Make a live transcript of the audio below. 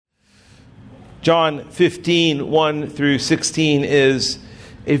John 15, 1 through 16 is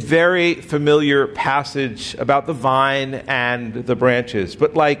a very familiar passage about the vine and the branches.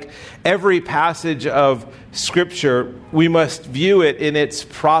 But like every passage of Scripture, we must view it in its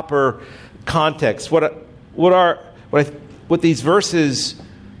proper context. What these verses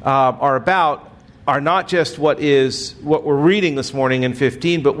are about are not just what we're reading this morning in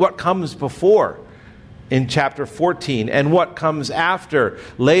 15, but what comes before in chapter 14 and what comes after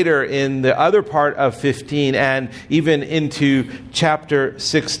later in the other part of 15 and even into chapter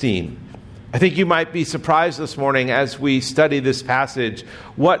 16. I think you might be surprised this morning as we study this passage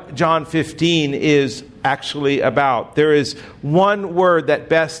what John 15 is actually about. There is one word that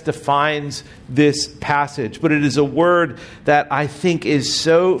best defines this passage, but it is a word that I think is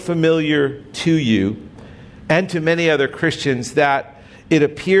so familiar to you and to many other Christians that it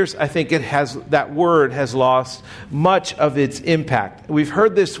appears, I think that word has lost much of its impact. We've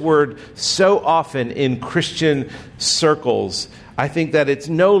heard this word so often in Christian circles. I think that it's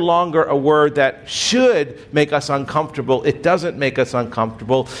no longer a word that should make us uncomfortable. It doesn't make us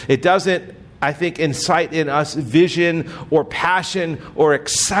uncomfortable. It doesn't, I think, incite in us vision or passion or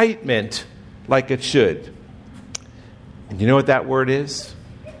excitement like it should. And you know what that word is?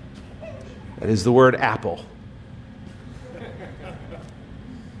 That is the word apple.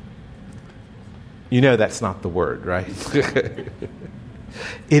 You know that's not the word, right?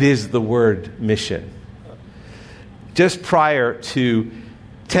 It is the word mission. Just prior to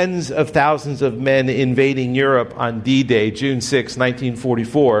tens of thousands of men invading Europe on D-Day, June 6,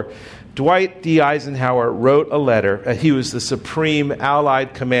 1944, Dwight D. Eisenhower wrote a letter. He was the supreme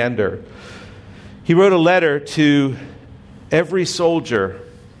Allied commander. He wrote a letter to every soldier,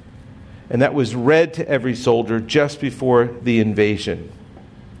 and that was read to every soldier just before the invasion.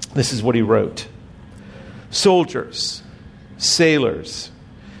 This is what he wrote. Soldiers, sailors,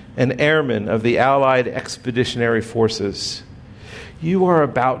 and airmen of the Allied Expeditionary Forces, you are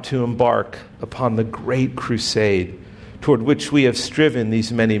about to embark upon the great crusade toward which we have striven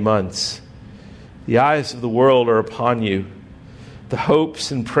these many months. The eyes of the world are upon you. The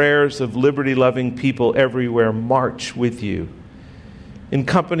hopes and prayers of liberty-loving people everywhere march with you. In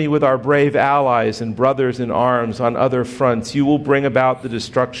company with our brave allies and brothers in arms on other fronts, you will bring about the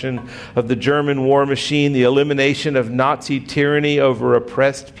destruction of the German war machine, the elimination of Nazi tyranny over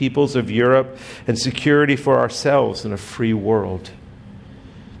oppressed peoples of Europe, and security for ourselves in a free world.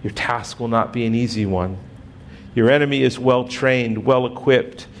 Your task will not be an easy one. Your enemy is well-trained,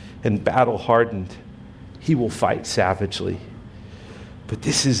 well-equipped, and battle-hardened. He will fight savagely. But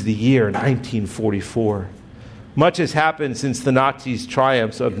this is the year 1944. Much has happened since the Nazis'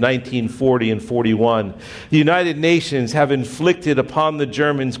 triumphs of 1940 and 41. The United Nations have inflicted upon the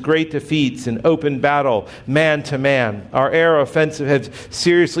Germans great defeats in open battle, man to man. Our air offensive has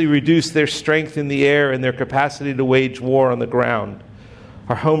seriously reduced their strength in the air and their capacity to wage war on the ground.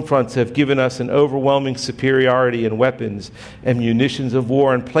 Our home fronts have given us an overwhelming superiority in weapons and munitions of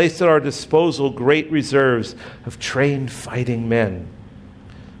war and placed at our disposal great reserves of trained fighting men.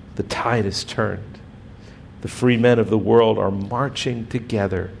 The tide has turned. The free men of the world are marching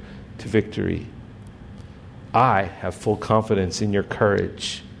together to victory. I have full confidence in your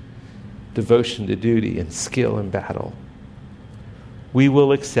courage, devotion to duty, and skill in battle. We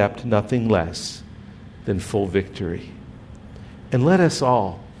will accept nothing less than full victory. And let us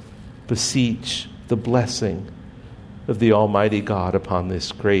all beseech the blessing of the Almighty God upon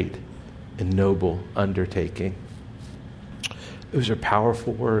this great and noble undertaking. Those are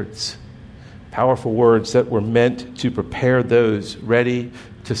powerful words. Powerful words that were meant to prepare those ready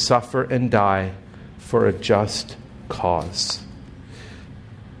to suffer and die for a just cause.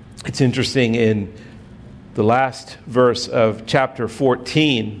 It's interesting, in the last verse of chapter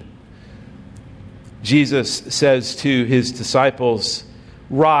 14, Jesus says to his disciples,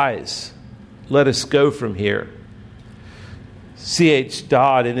 "Rise, let us go from here." C.H.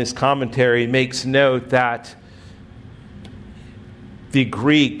 Dodd, in his commentary, makes note that the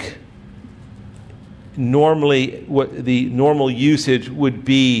Greek normally, what the normal usage would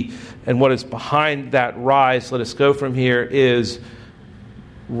be, and what is behind that "rise, let us go from here," is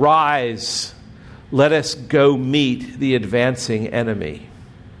 "Rise, let us go meet the advancing enemy."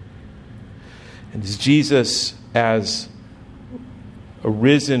 And as Jesus, as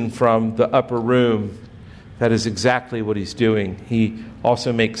arisen from the upper room, that is exactly what he's doing. He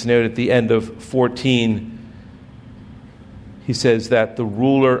also makes note at the end of 14, he says that the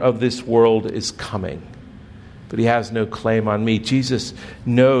ruler of this world is coming, but he has no claim on me. Jesus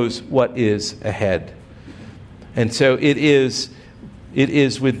knows what is ahead. And so it is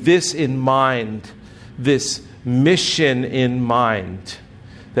with this in mind, this mission in mind,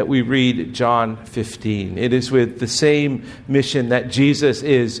 that we read John 15. It is with the same mission that Jesus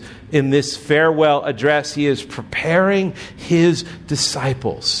is in this farewell address. He is preparing his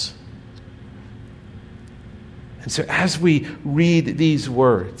disciples. And so as we read these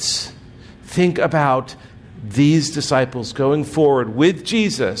words, think about these disciples going forward with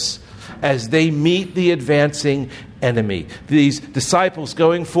Jesus as they meet the advancing enemy. These disciples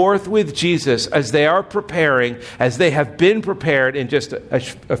going forth with Jesus as they are preparing, as they have been prepared in just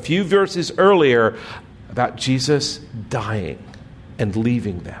a few verses earlier about Jesus dying and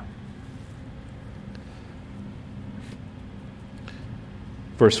leaving them.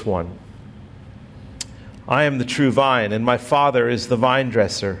 Verse 1. I am the true vine, and my Father is the vine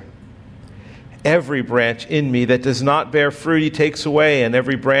dresser. Every branch in me that does not bear fruit he takes away, and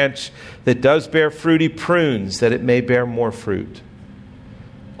every branch that does bear fruit he prunes, that it may bear more fruit.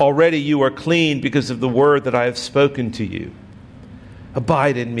 Already you are clean because of the word that I have spoken to you.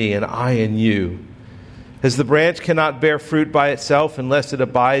 Abide in me, and I in you. As the branch cannot bear fruit by itself unless it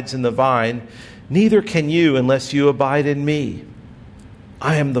abides in the vine, neither can you unless you abide in me.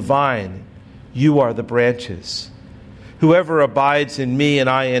 I am the vine, you are the branches. Whoever abides in me and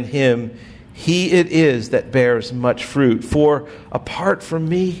I in him, he it is that bears much fruit. For apart from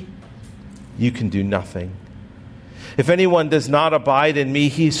me, you can do nothing. If anyone does not abide in me,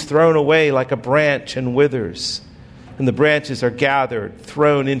 he's thrown away like a branch and withers. And the branches are gathered,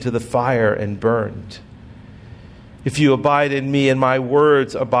 thrown into the fire and burned. If you abide in me and my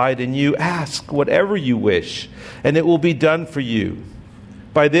words abide in you, ask whatever you wish, and it will be done for you.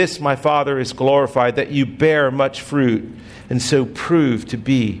 By this my Father is glorified, that you bear much fruit, and so prove to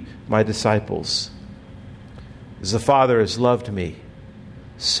be my disciples. As the Father has loved me,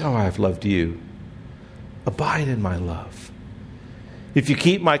 so I have loved you. Abide in my love. If you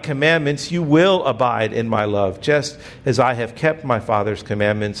keep my commandments, you will abide in my love, just as I have kept my Father's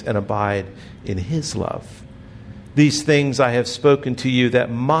commandments and abide in his love. These things I have spoken to you, that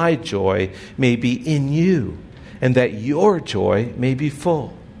my joy may be in you, and that your joy may be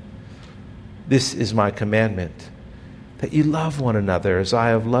full. This is my commandment, that you love one another as I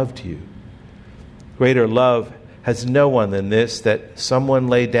have loved you. Greater love has no one than this, that someone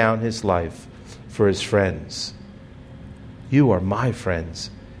lay down his life for his friends. You are my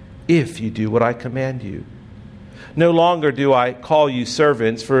friends, if you do what I command you. No longer do I call you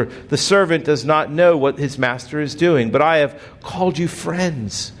servants, for the servant does not know what his master is doing, but I have called you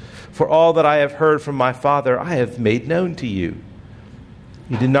friends. For all that I have heard from my Father, I have made known to you.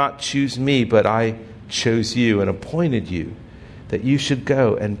 You did not choose me, but I chose you and appointed you, that you should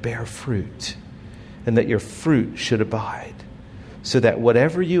go and bear fruit, and that your fruit should abide, so that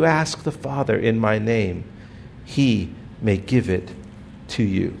whatever you ask the Father in my name, he may give it to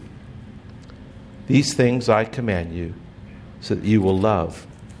you. These things I command you, so that you will love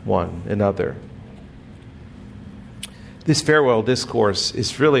one another. This farewell discourse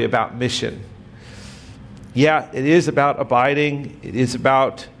is really about mission. Yeah, it is about abiding. It is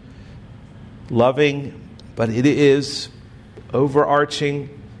about loving. But it is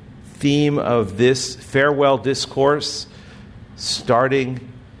overarching theme of this farewell discourse,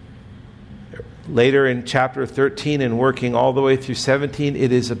 starting later in chapter 13 and working all the way through 17.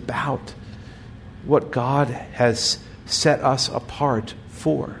 It is about what God has set us apart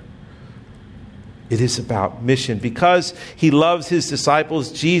for. It is about mission. Because he loves his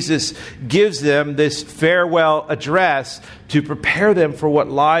disciples, Jesus gives them this farewell address to prepare them for what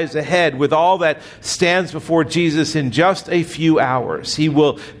lies ahead with all that stands before Jesus in just a few hours. He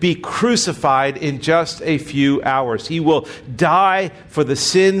will be crucified in just a few hours. He will die for the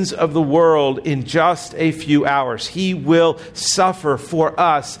sins of the world in just a few hours. He will suffer for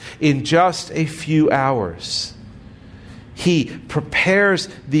us in just a few hours. He prepares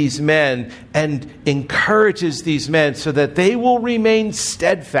these men and encourages these men so that they will remain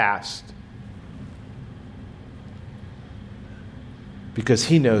steadfast, because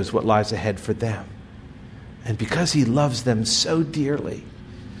he knows what lies ahead for them. And because he loves them so dearly,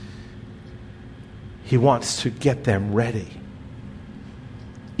 he wants to get them ready.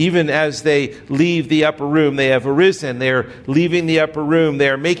 Even as they leave the upper room, they have arisen. They're leaving the upper room.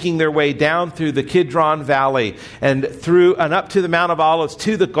 They're making their way down through the Kidron Valley and through and up to the Mount of Olives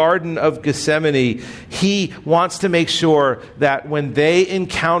to the Garden of Gethsemane. He wants to make sure that when they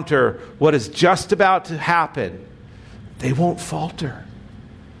encounter what is just about to happen, they won't falter.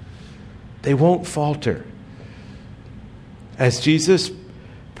 They won't falter. As Jesus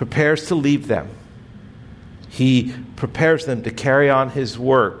prepares to leave them, he prepares them to carry on his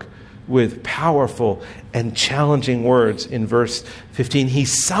work with powerful and challenging words. In verse 15, he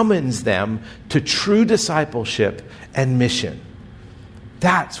summons them to true discipleship and mission.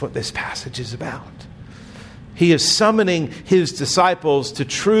 That's what this passage is about. He is summoning his disciples to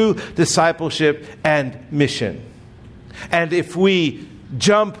true discipleship and mission. And if we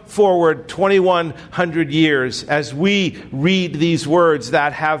jump forward 2,100 years as we read these words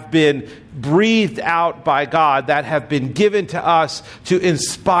that have been breathed out by God, that have been given to us to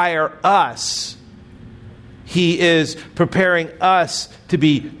inspire us, he is preparing us to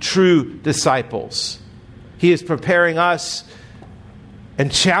be true disciples. He is preparing us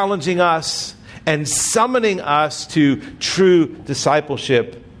and challenging us and summoning us to true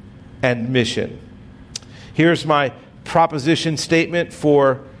discipleship and mission. Here's my proposition statement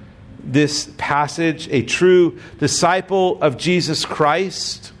for this passage. A true disciple of Jesus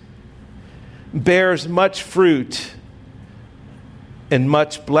Christ bears much fruit and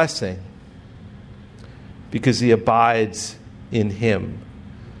much blessing because he abides in him.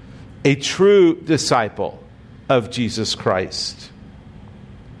 A true disciple of Jesus Christ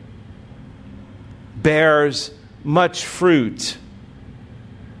bears much fruit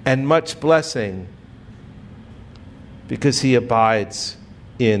and much blessing because he abides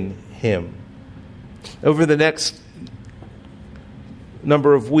in him. Over the next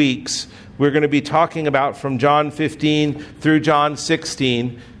number of weeks, we're going to be talking about from John 15 through John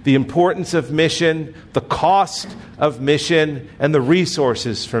 16, the importance of mission, the cost of mission, and the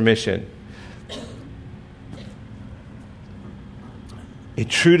resources for mission. A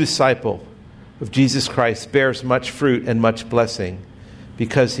true disciple of Jesus Christ bears much fruit and much blessing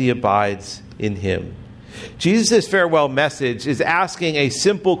because he abides in him. Jesus' farewell message is asking a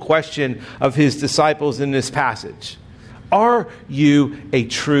simple question of his disciples in this passage. Are you a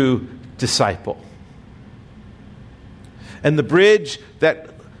true disciple? And the bridge that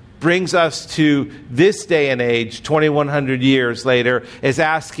brings us to this day and age, 2,100 years later, is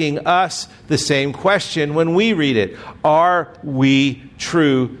asking us the same question when we read it. Are we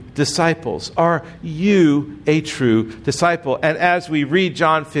true disciples? Are you a true disciple? And as we read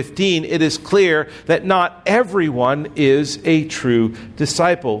John 15, it is clear that not everyone is a true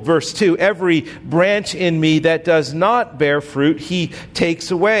disciple. Verse 2, every branch in me that does not bear fruit, he takes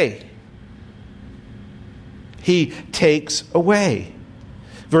away. He takes away.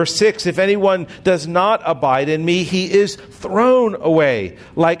 Verse 6, if anyone does not abide in me, he is thrown away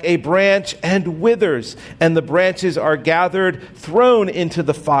like a branch and withers, and the branches are gathered, thrown into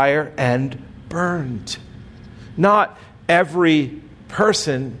the fire, and burned. Not every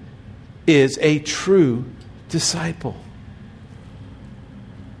person is a true disciple.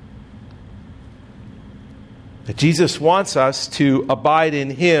 But Jesus wants us to abide in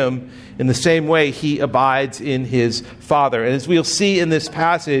him in the same way he abides in his Father. And as we'll see in this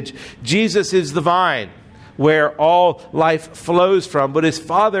passage, Jesus is the vine where all life flows from, but his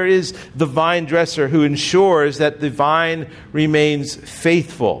Father is the vine dresser who ensures that the vine remains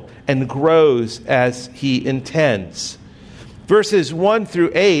faithful and grows as he intends. Verses 1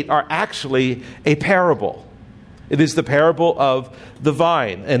 through 8 are actually a parable. It is the parable of the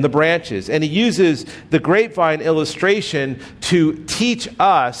vine and the branches. And he uses the grapevine illustration to teach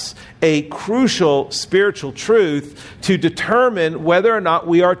us a crucial spiritual truth to determine whether or not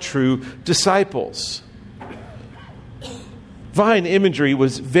we are true disciples. Vine imagery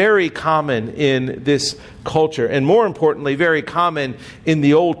was very common in this culture, and more importantly, very common in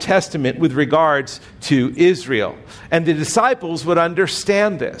the Old Testament with regards to Israel. And the disciples would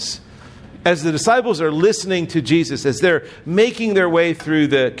understand this. As the disciples are listening to Jesus, as they're making their way through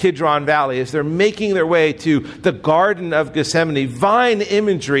the Kidron Valley, as they're making their way to the Garden of Gethsemane, vine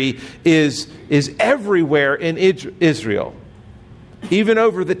imagery is everywhere in Israel. Even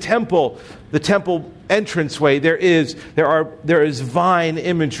over the temple entranceway, there is vine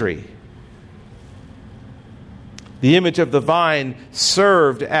imagery. The image of the vine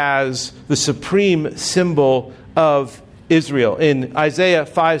served as the supreme symbol of Israel. In Isaiah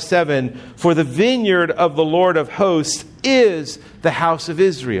 5:7, for the vineyard of the Lord of hosts is the house of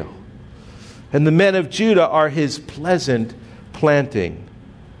Israel, and the men of Judah are his pleasant planting.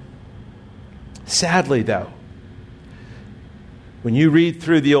 Sadly, though, when you read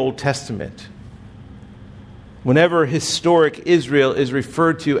through the Old Testament, whenever historic Israel is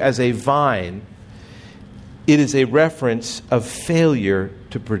referred to as a vine, it is a reference of failure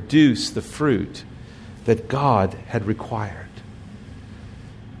to produce the fruit that God had required.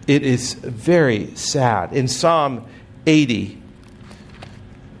 It is very sad. In Psalm 80,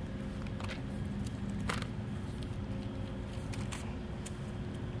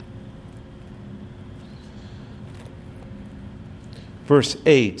 verse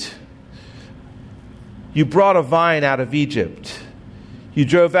 8, you brought a vine out of Egypt. You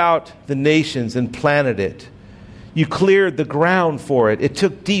drove out the nations and planted it. You cleared the ground for it. It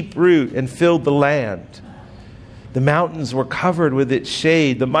took deep root and filled the land. The mountains were covered with its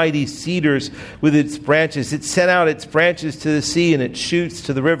shade, the mighty cedars with its branches. It sent out its branches to the sea and its shoots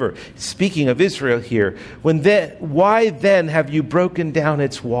to the river. Speaking of Israel here, why then have you broken down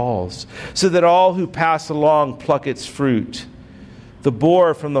its walls, so that all who pass along pluck its fruit? The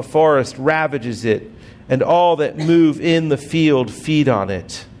boar from the forest ravages it, and all that move in the field feed on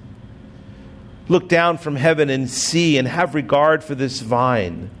it. Look down from heaven and see, and have regard for this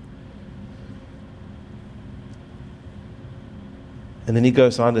vine. And then he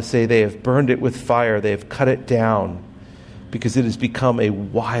goes on to say, they have burned it with fire, they have cut it down, because it has become a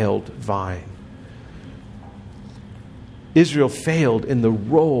wild vine. Israel failed in the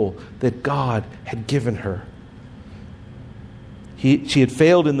role that God had given her. She had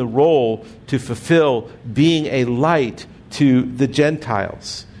failed in the role to fulfill being a light to the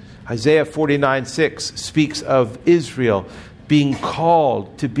Gentiles. Isaiah 49:6 speaks of Israel being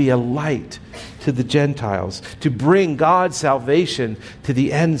called to be a light to the Gentiles, to bring God's salvation to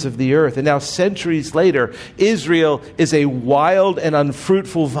the ends of the earth. And now, centuries later, Israel is a wild and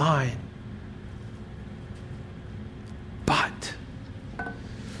unfruitful vine. But,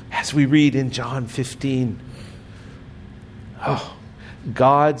 as we read in John 15,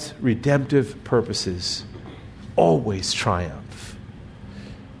 God's redemptive purposes always triumph.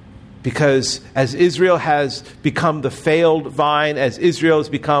 Because as Israel has become the failed vine, as Israel has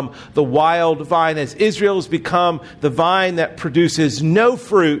become the wild vine, as Israel has become the vine that produces no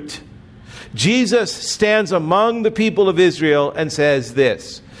fruit, Jesus stands among the people of Israel and says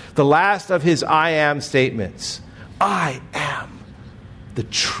this, the last of his I am statements: I am the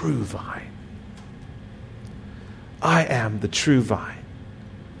true vine. I am the true vine.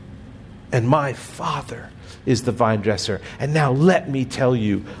 And my Father is the vine dresser. And now let me tell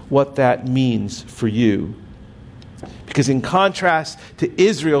you what that means for you. Because in contrast to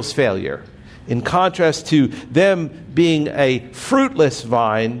Israel's failure, in contrast to them being a fruitless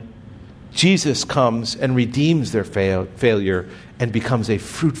vine, Jesus comes and redeems their failure and becomes a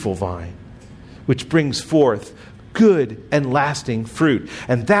fruitful vine, which brings forth good and lasting fruit.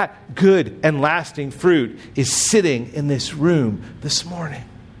 And that good and lasting fruit is sitting in this room this morning.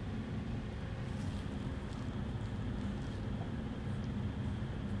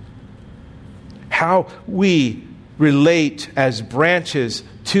 How we relate as branches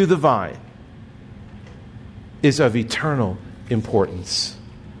to the vine is of eternal importance.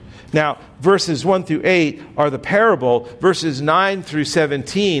 Now, verses 1 through 8 are the parable. Verses 9 through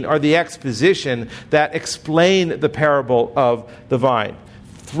 17 are the exposition that explain the parable of the vine.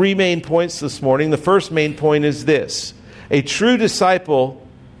 3 main points this morning. The first main point is this: a true disciple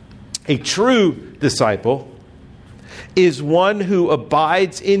is one who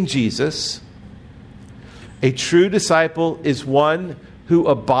abides in Jesus. A true disciple is one who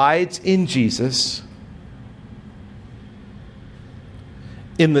abides in Jesus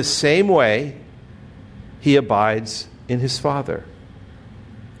in the same way he abides in his Father.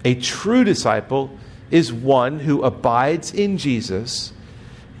 A true disciple is one who abides in Jesus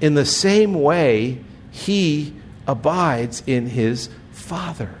in the same way he abides in his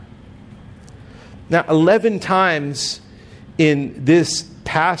Father. Now, 11 times in this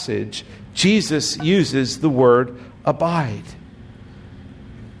passage, Jesus uses the word abide.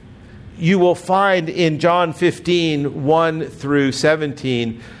 You will find in John 15, 1 through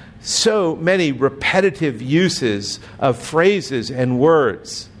 17, so many repetitive uses of phrases and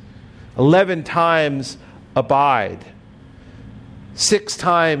words. 11 times abide. 6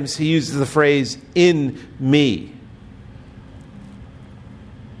 times he uses the phrase in me.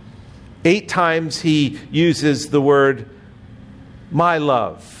 8 times he uses the word my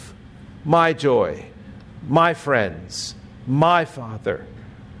love, my joy, my friends, my Father,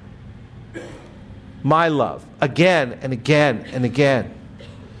 my love, again and again and again.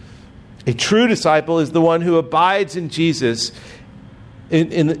 A true disciple is the one who abides in Jesus,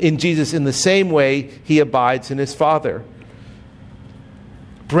 in Jesus in the same way he abides in his Father.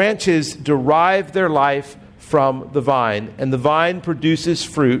 Branches derive their life from the vine, and the vine produces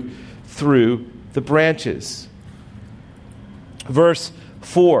fruit through the branches. Verse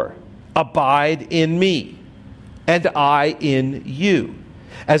 4, abide in me, and I in you.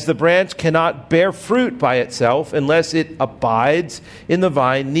 As the branch cannot bear fruit by itself unless it abides in the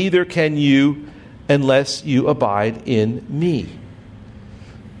vine, neither can you unless you abide in me.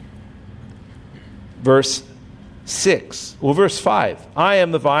 Verse 5, I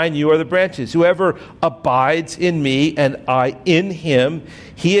am the vine, you are the branches. Whoever abides in me and I in him,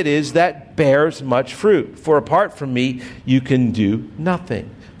 he it is that bears much fruit. For apart from me, you can do nothing.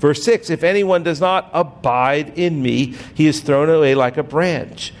 Verse 6, if anyone does not abide in me, he is thrown away like a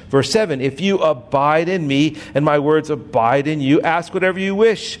branch. Verse 7, if you abide in me and my words abide in you, ask whatever you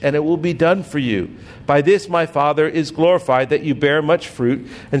wish and it will be done for you. By this my Father is glorified, that you bear much fruit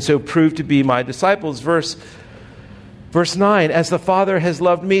and so prove to be my disciples. Verse 9, as the Father has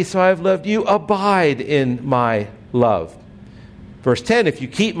loved me, so I have loved you. Abide in my love. Verse 10, if you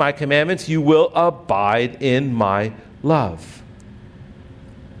keep my commandments, you will abide in my love.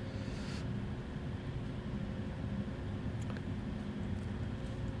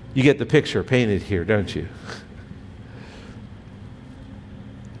 You get the picture painted here, don't you?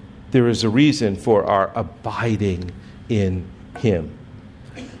 There is a reason for our abiding in him.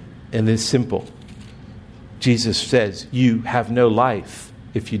 And it's simple. Jesus says, you have no life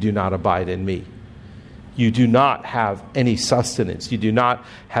if you do not abide in me. You do not have any sustenance. You do not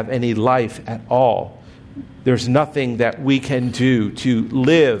have any life at all. There's nothing that we can do to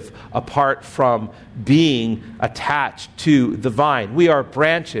live apart from being attached to the vine. We are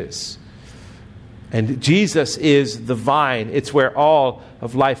branches. And Jesus is the vine. It's where all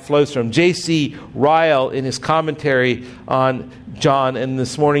of life flows from. J.C. Ryle, in his commentary on John, and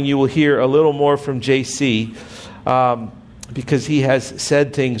this morning you will hear a little more from J.C., because he has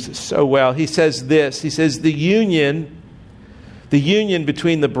said things so well. He says this, he says, the union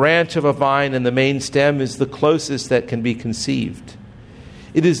between the branch of a vine and the main stem is the closest that can be conceived.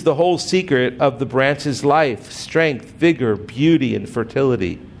 It is the whole secret of the branch's life, strength, vigor, beauty, and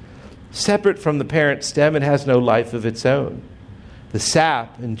fertility. Separate from the parent stem, it has no life of its own. The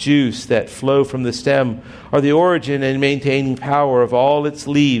sap and juice that flow from the stem are the origin and maintaining power of all its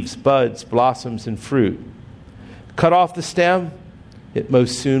leaves, buds, blossoms, and fruit. Cut off the stem, it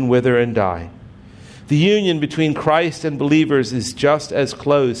most soon wither and die. The union between Christ and believers is just as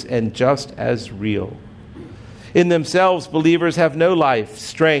close and just as real. In themselves, believers have no life,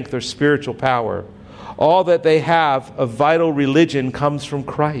 strength, or spiritual power. All that they have of vital religion comes from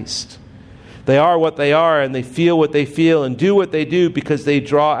Christ. They are what they are, and they feel what they feel, and do what they do because they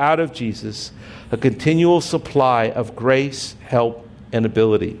draw out of Jesus a continual supply of grace, help, and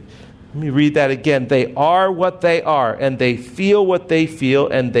ability. Let me read that again. They are what they are, and they feel what they feel,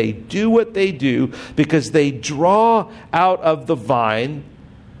 and they do what they do because they draw out of the vine,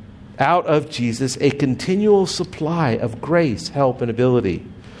 out of Jesus, a continual supply of grace, help, and ability.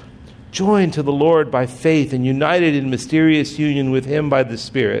 Joined to the Lord by faith and united in mysterious union with him by the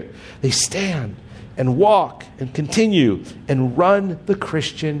Spirit, they stand and walk and continue and run the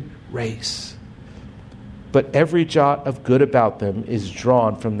Christian race. But every jot of good about them is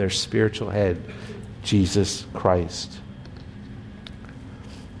drawn from their spiritual head, Jesus Christ.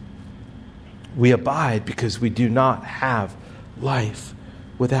 We abide because we do not have life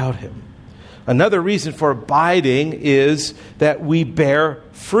without him. Another reason for abiding is that we bear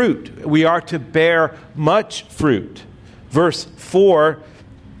fruit. We are to bear much fruit. Verse 4,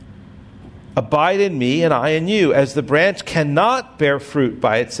 abide in me and I in you, as the branch cannot bear fruit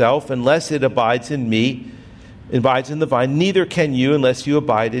by itself unless it abides in me, abides in the vine, neither can you unless you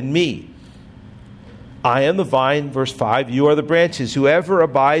abide in me. I am the vine, verse 5, you are the branches. Whoever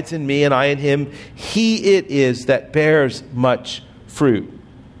abides in me and I in him, he it is that bears much fruit.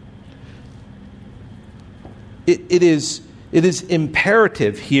 It is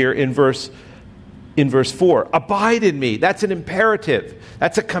imperative here in verse 4. Abide in me. That's an imperative.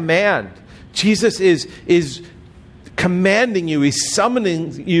 That's a command. Jesus is commanding you. He's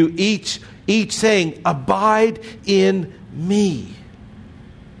summoning you each saying, abide in me.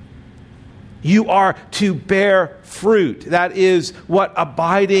 You are to bear fruit. That is what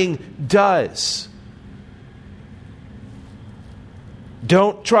abiding does.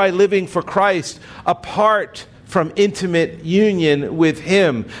 Don't try living for Christ apart from intimate union with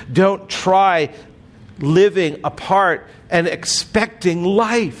him. Don't try living apart and expecting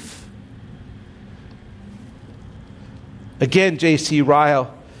life. Again, J.C.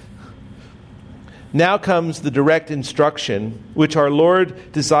 Ryle. Now comes the direct instruction which our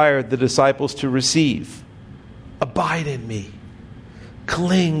Lord desired the disciples to receive. Abide in me.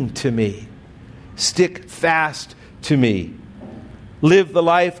 Cling to me. Stick fast to me. Live the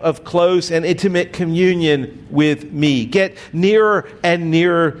life of close and intimate communion with me. Get nearer and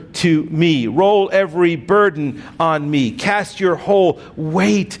nearer to me. Roll every burden on me. Cast your whole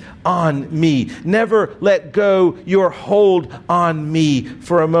weight on me. Never let go your hold on me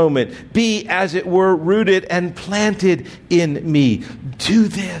for a moment. Be, as it were, rooted and planted in me. Do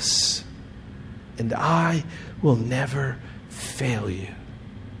this, and I will never fail you.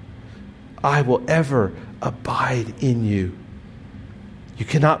 I will ever abide in you. You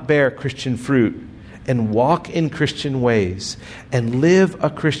cannot bear Christian fruit and walk in Christian ways and live a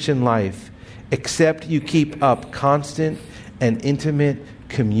Christian life except you keep up constant and intimate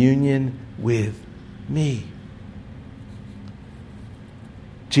communion with me.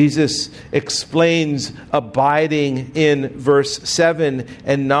 Jesus explains abiding in verse 7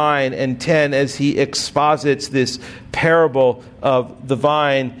 and 9 and 10 as he exposits this parable of the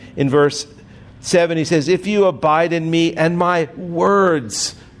vine. In verse 7, he says, if you abide in me and my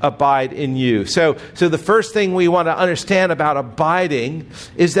words abide in you. So the first thing we want to understand about abiding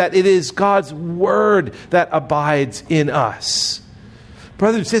is that it is God's word that abides in us.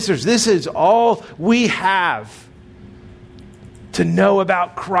 Brothers and sisters, this is all we have to know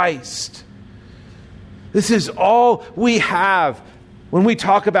about Christ. This is all we have when we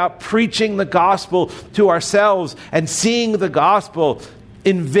talk about preaching the gospel to ourselves and seeing the gospel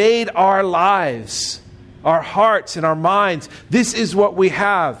invade our lives, our hearts and our minds. This is what we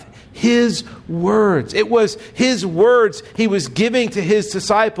have. His words. It was his words he was giving to his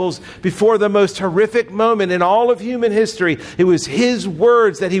disciples before the most horrific moment in all of human history. It was his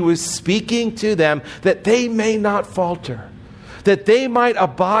words that he was speaking to them that they may not falter, that they might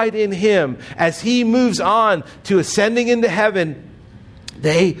abide in him as he moves on to ascending into heaven.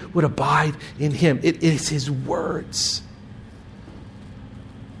 They would abide in him. It is his words.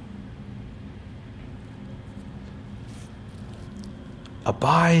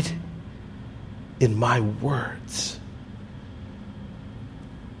 Abide in my words.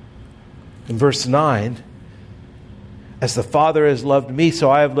 In verse 9, as the Father has loved me,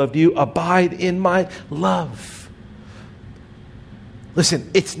 so I have loved you. Abide in my love. Listen,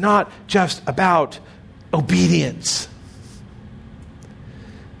 it's not just about obedience.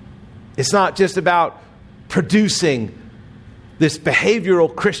 It's not just about producing this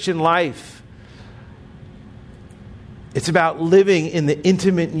behavioral Christian life. It's about living in the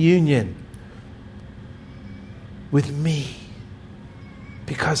intimate union with me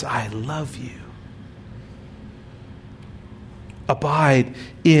because I love you. Abide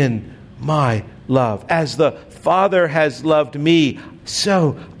in my love. As the Father has loved me,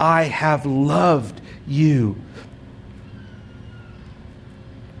 so I have loved you.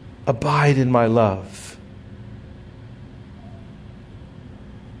 Abide in my love.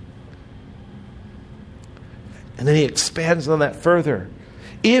 And then he expands on that further.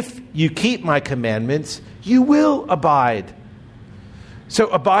 If you keep my commandments, you will abide. So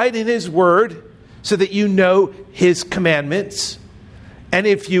abide in his word so that you know his commandments. And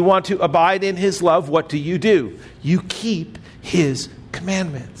if you want to abide in his love, what do? You keep his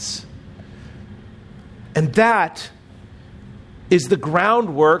commandments. And that is the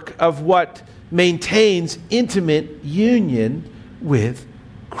groundwork of what maintains intimate union with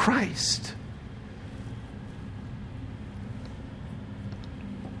Christ.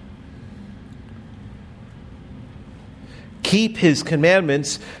 Keep his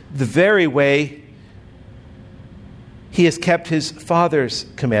commandments the very way he has kept his Father's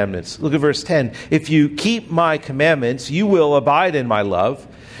commandments. Look at verse 10. If you keep my commandments, you will abide in my love,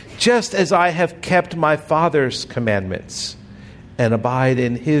 just as I have kept my Father's commandments and abide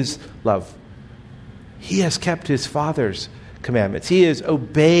in his love. He has kept his Father's commandments. He has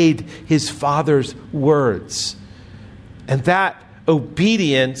obeyed his Father's words. And that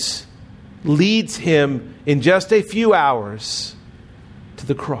obedience leads him in just a few hours to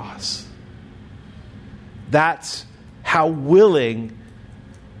the cross. That's how willing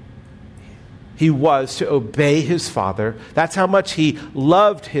he was to obey his Father. That's how much he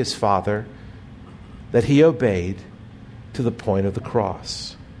loved his Father, that he obeyed to the point of the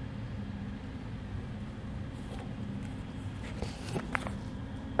cross.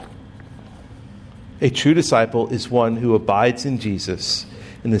 A true disciple is one who abides in Jesus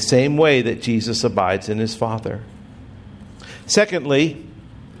in the same way that Jesus abides in his Father. Secondly,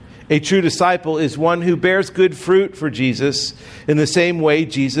 a true disciple is one who bears good fruit for Jesus in the same way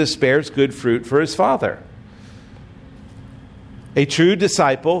Jesus bears good fruit for his Father. A true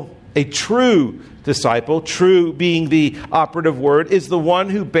disciple, true being the operative word, is the one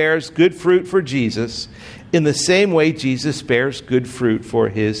who bears good fruit for Jesus in the same way Jesus bears good fruit for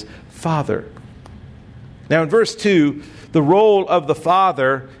his Father. Now in verse 2, the role of the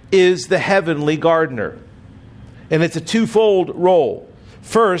Father is the heavenly gardener. And it's a twofold role.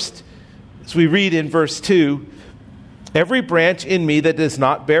 First, as we read in verse 2, every branch in me that does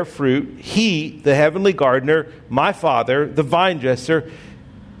not bear fruit, he, the heavenly gardener, my Father, the vine dresser,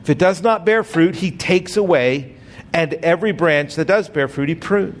 if it does not bear fruit, he takes away, and every branch that does bear fruit, he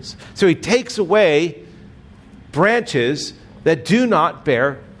prunes. So he takes away branches that do not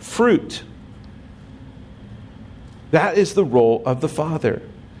bear fruit. That is the role of the Father.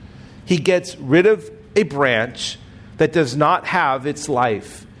 He gets rid of a branch that does not have its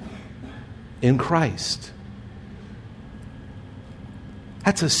life in Christ.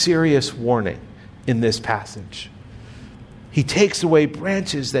 That's a serious warning in this passage. He takes away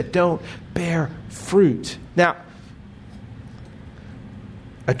branches that don't bear fruit. Now,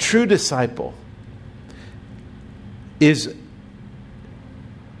 a true disciple is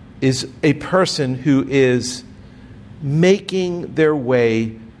a person who is making their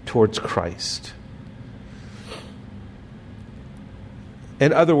way towards Christ.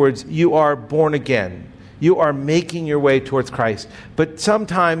 In other words, you are born again. You are making your way towards Christ. But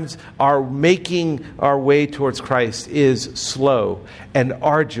sometimes our making our way towards Christ is slow and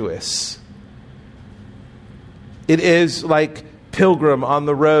arduous. It is like Pilgrim on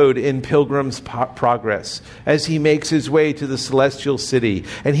the road in Pilgrim's Progress, as he makes his way to the celestial city.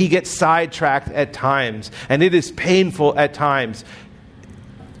 And he gets sidetracked at times, and it is painful at times.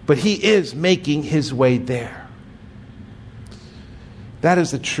 But he is making his way there. That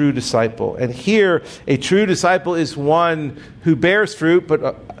is a true disciple. And here, a true disciple is one who bears fruit,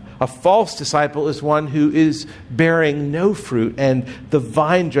 but a false disciple is one who is bearing no fruit, and the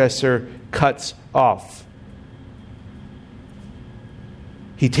vine dresser cuts off.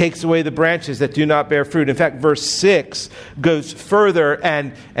 He takes away the branches that do not bear fruit. In fact, verse 6 goes further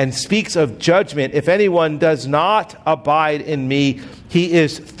and speaks of judgment. If anyone does not abide in me, he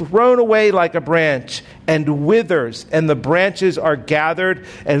is thrown away like a branch and withers, and the branches are gathered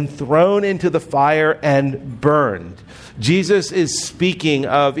and thrown into the fire and burned. Jesus is speaking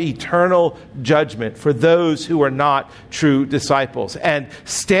of eternal judgment for those who are not true disciples. And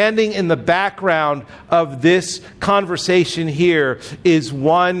standing in the background of this conversation here is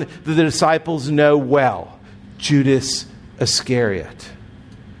one that the disciples know well, Judas Iscariot,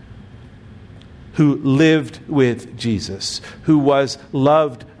 who lived with Jesus, who was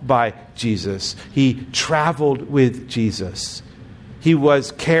loved by Jesus. He traveled with Jesus. He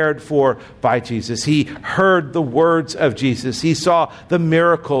was cared for by Jesus. He heard the words of Jesus. He saw the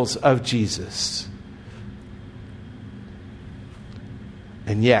miracles of Jesus.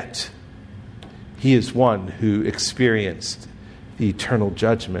 And yet, he is one who experienced the eternal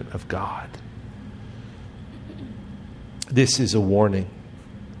judgment of God. This is a warning.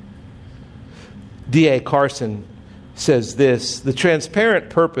 D.A. Carson says this: the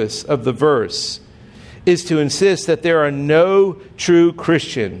transparent purpose of the verse is to insist that there are no true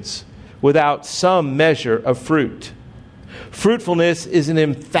Christians without some measure of fruit. Fruitfulness is an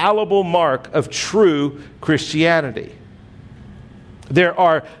infallible mark of true Christianity. There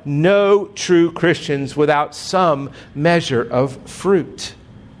are no true Christians without some measure of fruit.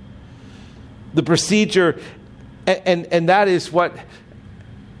 The procedure, and that is what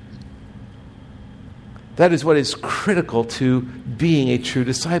is critical to being a true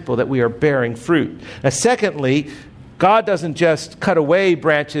disciple, that we are bearing fruit. Now, secondly, God doesn't just cut away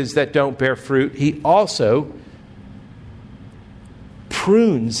branches that don't bear fruit. He also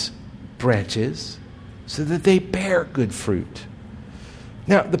prunes branches so that they bear good fruit.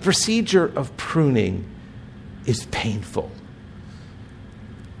 Now, the procedure of pruning is painful.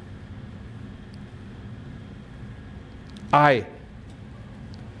 I'm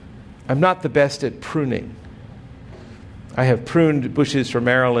not the best at pruning. I have pruned bushes for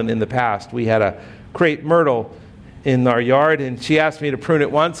Marilyn in the past. We had a crepe myrtle in our yard, and she asked me to prune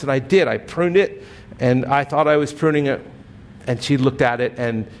it once, and I did. I pruned it, and I thought I was pruning it, and she looked at it,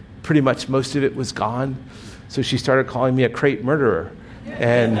 and pretty much most of it was gone. So she started calling me a crepe murderer.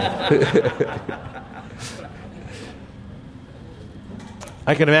 And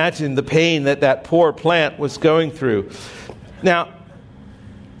I can imagine the pain that poor plant was going through. Now,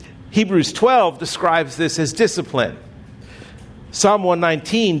 Hebrews 12 describes this as discipline. Psalm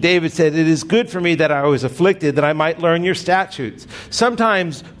 119, David said, "It is good for me that I was afflicted, that I might learn your statutes."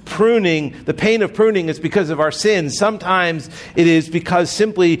 Sometimes pruning, the pain of pruning is because of our sins. Sometimes it is because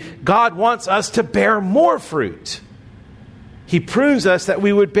simply God wants us to bear more fruit. He prunes us that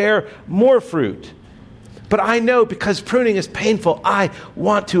we would bear more fruit. But I know because pruning is painful, I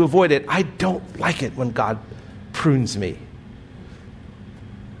want to avoid it. I don't like it when God prunes me.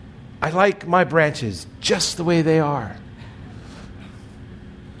 I like my branches just the way they are.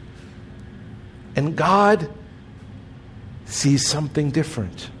 And God sees something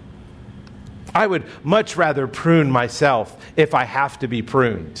different. I would much rather prune myself if I have to be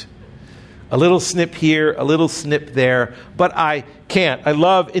pruned. A little snip here, a little snip there, but I can't. I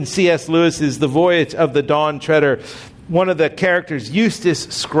love in C.S. Lewis's The Voyage of the Dawn Treader, one of the characters, Eustace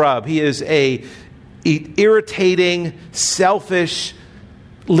Scrubb. He is a irritating, selfish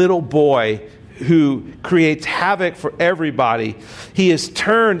little boy who creates havoc for everybody, he is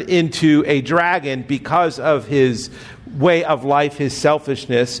turned into a dragon because of his way of life, his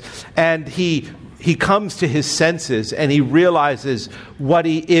selfishness, and he comes to his senses and he realizes what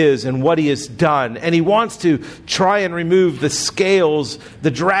he is and what he has done. And he wants to try and remove the scales,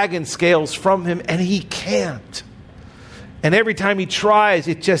 the dragon scales from him, and he can't. And every time he tries,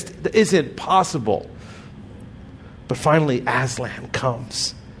 it just isn't possible. But finally, Aslan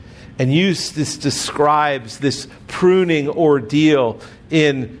comes. And Eustace describes this pruning ordeal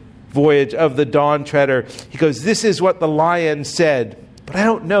in Voyage of the Dawn Treader. He goes, "This is what the lion said, but I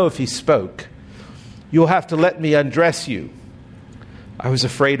don't know if he spoke. You'll have to let me undress you. I was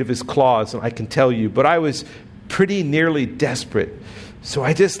afraid of his claws, and I can tell you, but I was pretty nearly desperate. So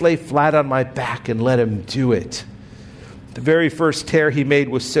I just lay flat on my back and let him do it. The very first tear he made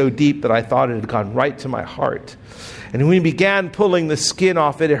was so deep that I thought it had gone right to my heart. And when he began pulling the skin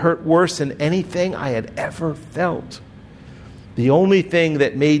off it, it hurt worse than anything I had ever felt. The only thing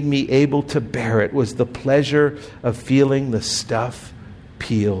that made me able to bear it was the pleasure of feeling the stuff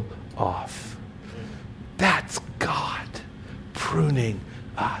peel off." That's God pruning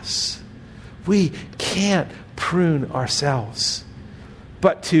us. We can't prune ourselves,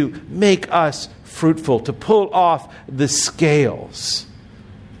 but to make us fruitful, to pull off the scales.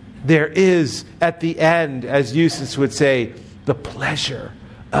 There is, at the end, as Eustace would say, the pleasure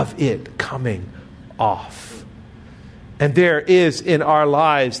of it coming off. And there is in our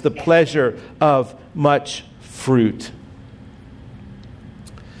lives the pleasure of much fruit.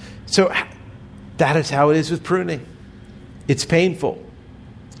 So that is how it is with pruning. It's painful.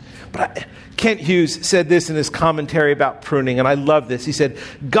 But Kent Hughes said this in his commentary about pruning, and I love this. He said,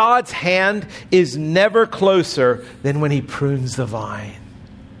 "God's hand is never closer than when he prunes the vine."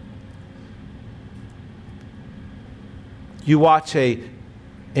 You watch a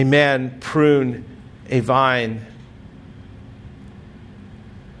man prune a vine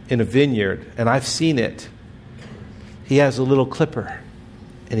in a vineyard, and I've seen it. He has a little clipper,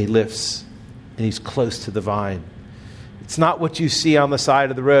 and he lifts, and he's close to the vine. It's not what you see on the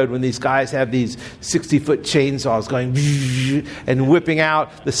side of the road when these guys have these 60-foot chainsaws going and whipping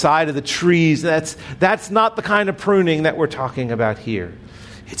out the side of the trees. That's not the kind of pruning that we're talking about here.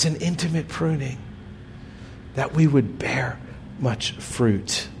 It's an intimate pruning that we would bear much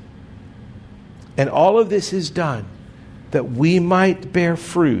fruit. And all of this is done that we might bear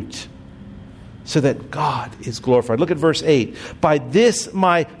fruit so that God is glorified. Look at verse 8. "By this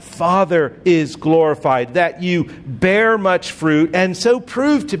my Father is glorified, that you bear much fruit, and so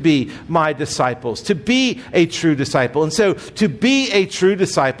prove to be my disciples." To be a true disciple. And so to be a true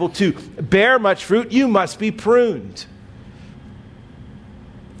disciple, to bear much fruit, you must be pruned.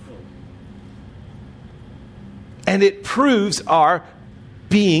 And it proves our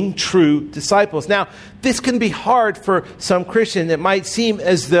being true disciples. Now, this can be hard for some Christian. It might seem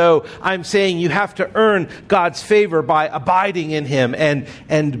as though I'm saying you have to earn God's favor by abiding in him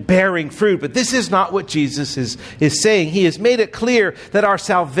and bearing fruit. But this is not what Jesus is saying. He has made it clear that our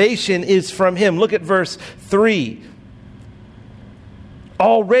salvation is from him. Look at verse 3.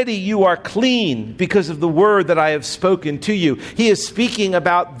 "Already you are clean because of the word that I have spoken to you." He is speaking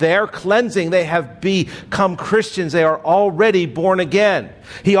about their cleansing. They have become Christians. They are already born again.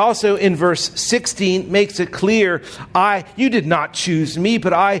 He also, in verse 16, makes it clear, you did not choose me,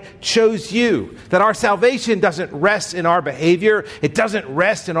 but I chose you. That our salvation doesn't rest in our behavior. It doesn't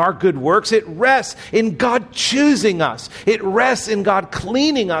rest in our good works. It rests in God choosing us. It rests in God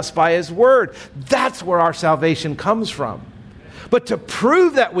cleaning us by his word. That's where our salvation comes from. But to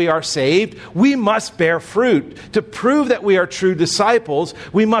prove that we are saved, we must bear fruit. To prove that we are true disciples,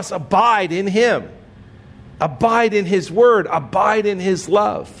 we must abide in him. Abide in his word. Abide in his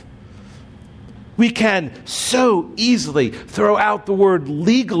love. We can so easily throw out the word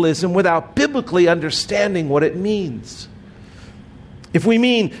legalism without biblically understanding what it means. If we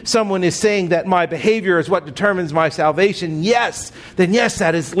mean someone is saying that my behavior is what determines my salvation, then yes,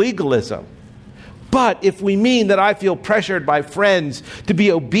 that is legalism. But if we mean that I feel pressured by friends to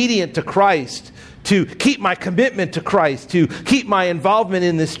be obedient to Christ, to keep my commitment to Christ, to keep my involvement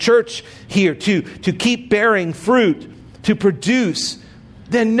in this church here, to keep bearing fruit, to produce,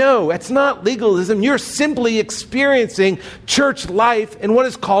 then no, it's not legalism. You're simply experiencing church life in what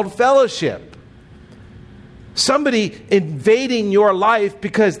is called fellowship. Somebody invading your life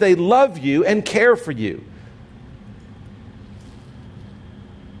because they love you and care for you,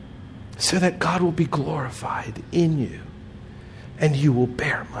 so that God will be glorified in you and you will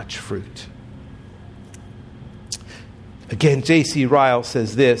bear much fruit. Again, J.C. Ryle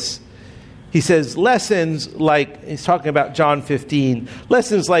says this: He says, lessons like, he's talking about John 15,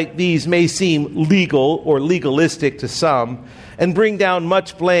 lessons like these may seem legal or legalistic to some and bring down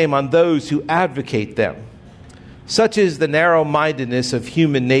much blame on those who advocate them. Such is the narrow-mindedness of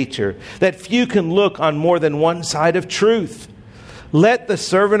human nature that few can look on more than one side of truth. Let the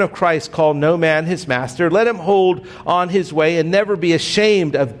servant of Christ call no man his master. Let him hold on his way and never be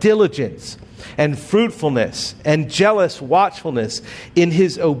ashamed of diligence and fruitfulness and jealous watchfulness in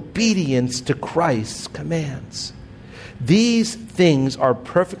his obedience to Christ's commands. These things are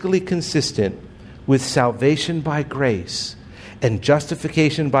perfectly consistent with salvation by grace and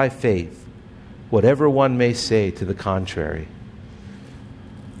justification by faith, whatever one may say to the contrary.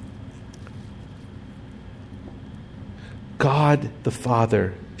 God the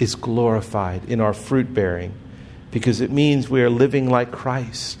Father is glorified in our fruit bearing because it means we are living like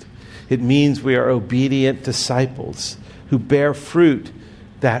Christ. It means we are obedient disciples who bear fruit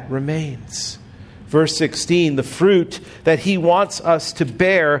that remains. Verse 16, the fruit that he wants us to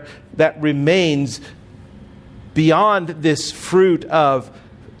bear that remains beyond this fruit of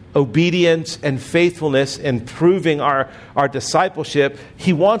obedience and faithfulness and proving our discipleship,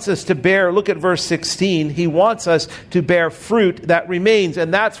 he wants us to bear, look at verse 16, he wants us to bear fruit that remains.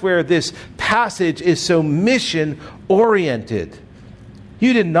 And that's where this passage is so mission-oriented.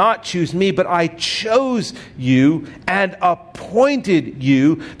 You did not choose me, but I chose you and appointed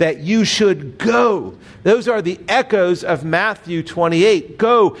you that you should go. Those are the echoes of Matthew 28.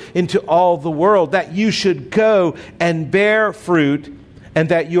 Go into all the world, that you should go and bear fruit, and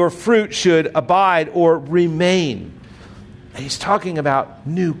that your fruit should abide or remain. And he's talking about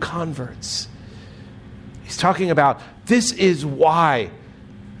new converts. He's talking about this is why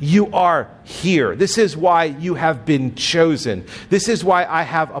you are here. This is why you have been chosen. This is why I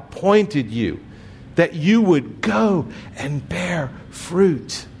have appointed you, that you would go and bear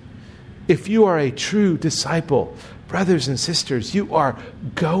fruit. If you are a true disciple, brothers and sisters, you are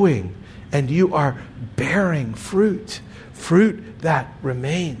going and you are bearing fruit. Fruit that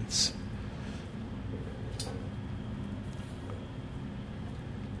remains.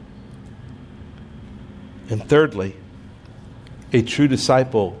 And thirdly, a true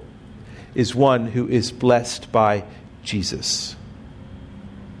disciple is one who is blessed by Jesus.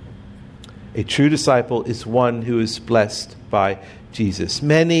 A true disciple is one who is blessed by Jesus.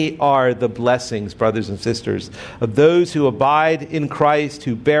 Many are the blessings, brothers and sisters, of those who abide in Christ,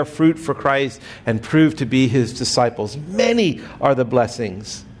 who bear fruit for Christ, and prove to be his disciples. Many are the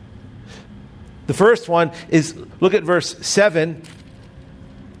blessings. The first one is, look at verse 7.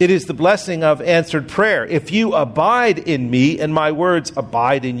 It is the blessing of answered prayer. If you abide in me and my words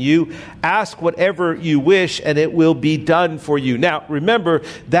abide in you, ask whatever you wish and it will be done for you. Now, remember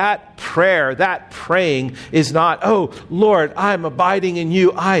that prayer, that praying is not, oh, Lord, I'm abiding in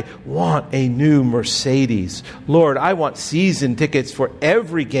you. I want a new Mercedes. Lord, I want season tickets for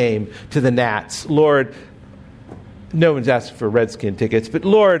every game to the Nats. Lord, no one's asking for Redskin tickets, but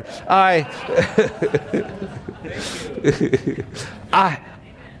Lord,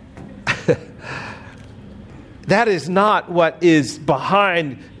 that is not what is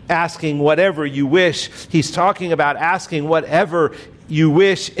behind asking whatever you wish. He's talking about asking whatever you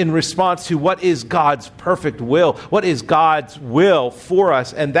wish in response to what is God's perfect will. What is God's will for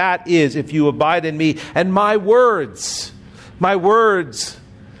us? And that is, if you abide in me and my words, that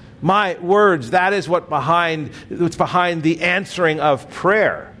is what's behind the answering of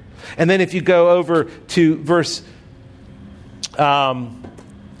prayer. And then if you go over to verse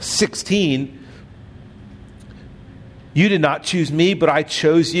 16, you did not choose me, but I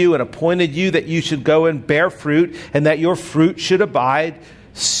chose you and appointed you that you should go and bear fruit and that your fruit should abide,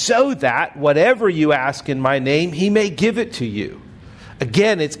 so that whatever you ask in my name, he may give it to you.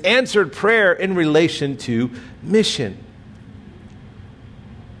 Again, it's answered prayer in relation to mission.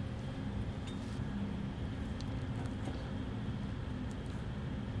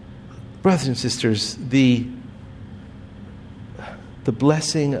 Brothers and sisters, the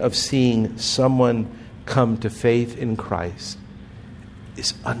blessing of seeing someone come to faith in Christ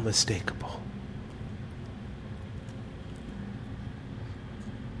is unmistakable.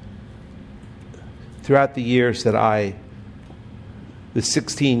 Throughout the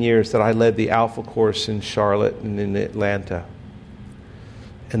 16 years that I led the Alpha course in Charlotte and in Atlanta,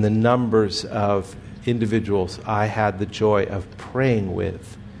 and the numbers of individuals I had the joy of praying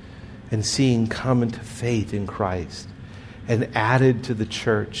with and seeing come into faith in Christ and added to the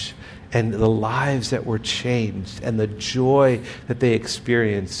church, and the lives that were changed and the joy that they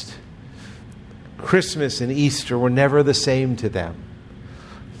experienced. Christmas and Easter were never the same to them.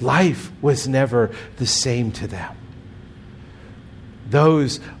 Life was never the same to them.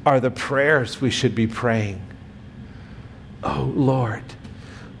 Those are the prayers we should be praying. Oh Lord,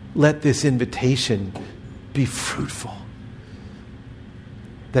 let this invitation be fruitful,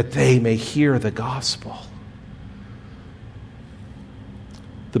 that they may hear the gospel.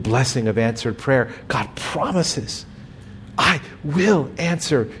 The blessing of answered prayer. God promises, I will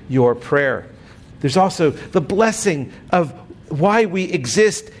answer your prayer. There's also the blessing of why we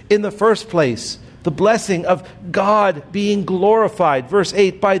exist in the first place. The blessing of God being glorified. Verse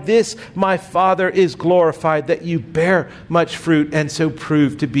 8, by this my Father is glorified, that you bear much fruit and so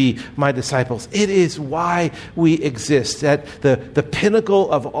prove to be my disciples. It is why we exist. At the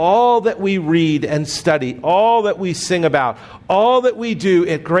pinnacle of all that we read and study, all that we sing about, all that we do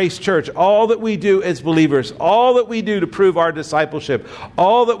at Grace Church, all that we do as believers, all that we do to prove our discipleship,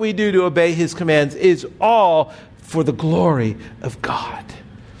 all that we do to obey his commands is all for the glory of God.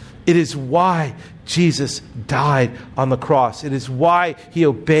 It is why Jesus died on the cross. It is why he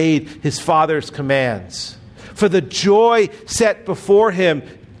obeyed his Father's commands. For the joy set before him,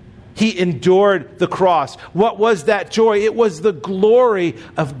 he endured the cross. What was that joy? It was the glory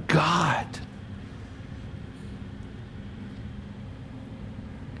of God.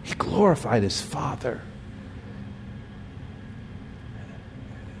 He glorified his Father.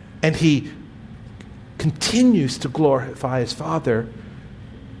 And he continues to glorify his Father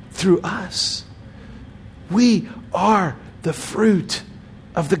through us. We are the fruit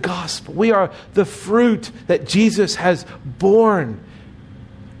of the gospel. We are the fruit that Jesus has borne.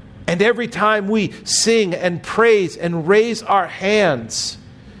 And every time we sing and praise and raise our hands,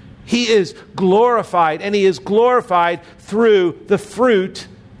 he is glorified, and he is glorified through the fruit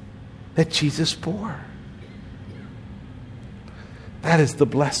that Jesus bore. That is the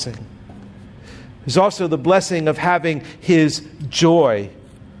blessing. There's also the blessing of having his joy.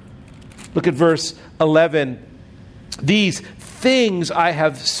 Look at verse 11. These things I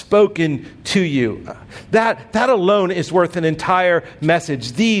have spoken to you. That alone is worth an entire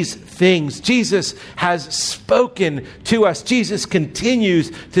message. These things. Jesus has spoken to us. Jesus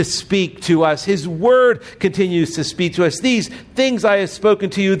continues to speak to us. His word continues to speak to us. These things I have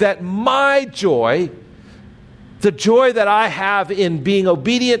spoken to you, that my joy, the joy that I have in being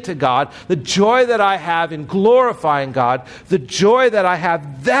obedient to God, the joy that I have in glorifying God, the joy that I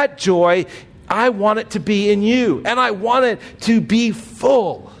have, that joy, I want it to be in you. And I want it to be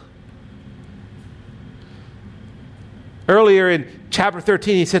full. Earlier in chapter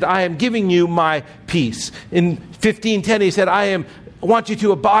 13, he said, I am giving you my peace. In 15:10, he said, I want you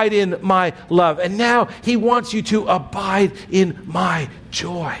to abide in my love. And now he wants you to abide in my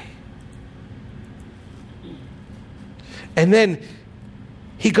joy. And then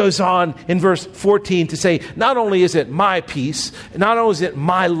he goes on in verse 14 to say, not only is it my peace, not only is it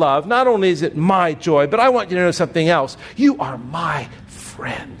my love, not only is it my joy, but I want you to know something else. You are my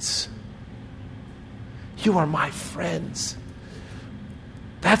friends. You are my friends.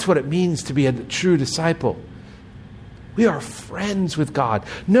 That's what it means to be a true disciple. We are friends with God.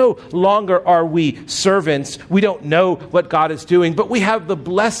 No longer are we servants. We don't know what God is doing, but we have the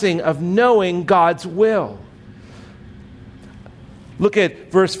blessing of knowing God's will. Look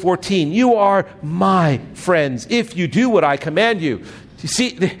at verse 14. You are my friends if you do what I command you. You see,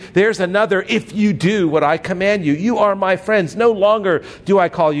 there's another if you do what I command you. You are my friends. No longer do I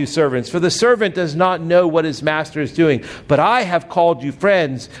call you servants, for the servant does not know what his master is doing. But I have called you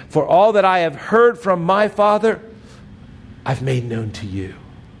friends, for all that I have heard from my Father, I've made known to you.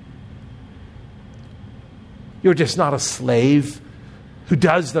 You're just not a slave who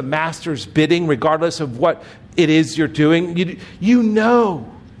does the master's bidding regardless of what it is you're doing. You know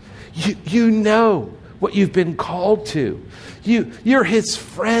what you've been called to. You're his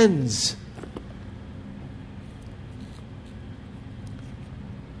friends.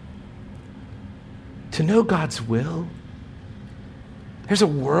 To know God's will. There's a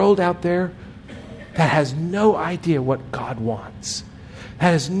world out there that has no idea what God wants.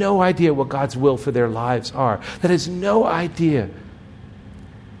 That has no idea what God's will for their lives are. That has no idea.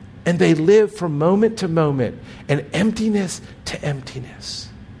 And they live from moment to moment and emptiness to emptiness.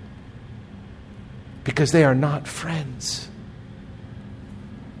 Because they are not friends.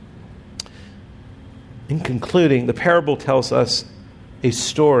 In concluding, the parable tells us a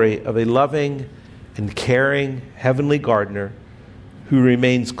story of a loving and caring heavenly gardener who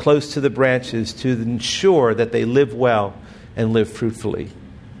remains close to the branches to ensure that they live well and live fruitfully.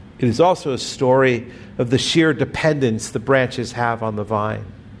 It is also a story of the sheer dependence the branches have on the vine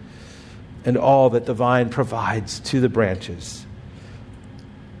and all that the vine provides to the branches.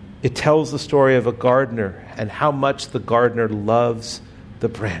 It tells the story of a gardener and how much the gardener loves the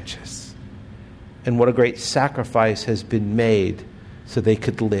branches and what a great sacrifice has been made so they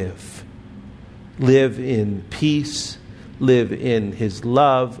could live. Live in peace, live in his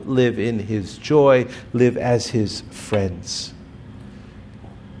love, live in his joy, live as his friends.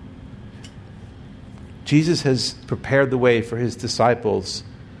 Jesus has prepared the way for his disciples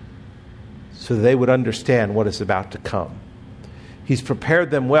so that they would understand what is about to come. He's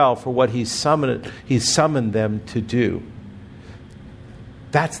prepared them well for what he's summoned them to do.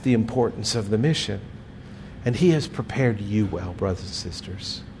 That's the importance of the mission. And he has prepared you well, brothers and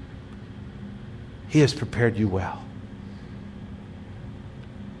sisters. He has prepared you well.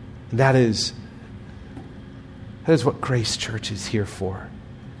 And that is what Grace Church is here for.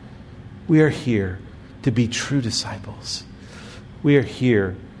 We are here to be true disciples. We are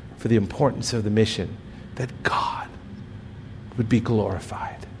here for the importance of the mission, that God would be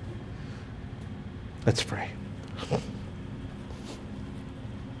glorified. Let's pray.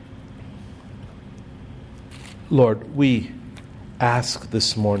 Lord, we ask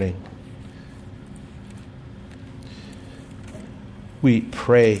this morning, we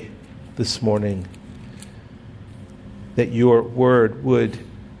pray this morning that your word would,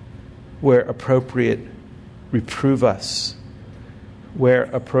 where appropriate, reprove us, where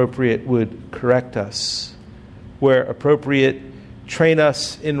appropriate, would correct us, where appropriate, train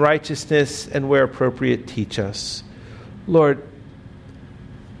us in righteousness, and where appropriate, teach us. Lord,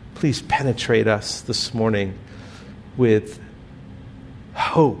 please penetrate us this morning with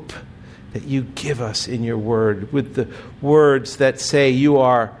hope that you give us in your word, with the words that say you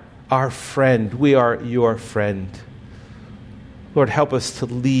are our friend, we are your friend. Lord, help us to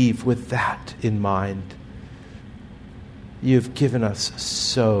leave with that in mind. You've given us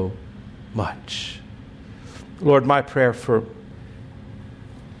so much. Lord, my prayer for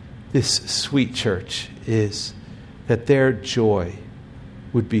this sweet church is that their joy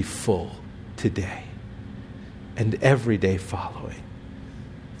would be full today and every day following,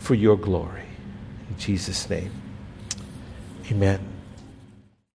 for your glory. In Jesus' name, amen.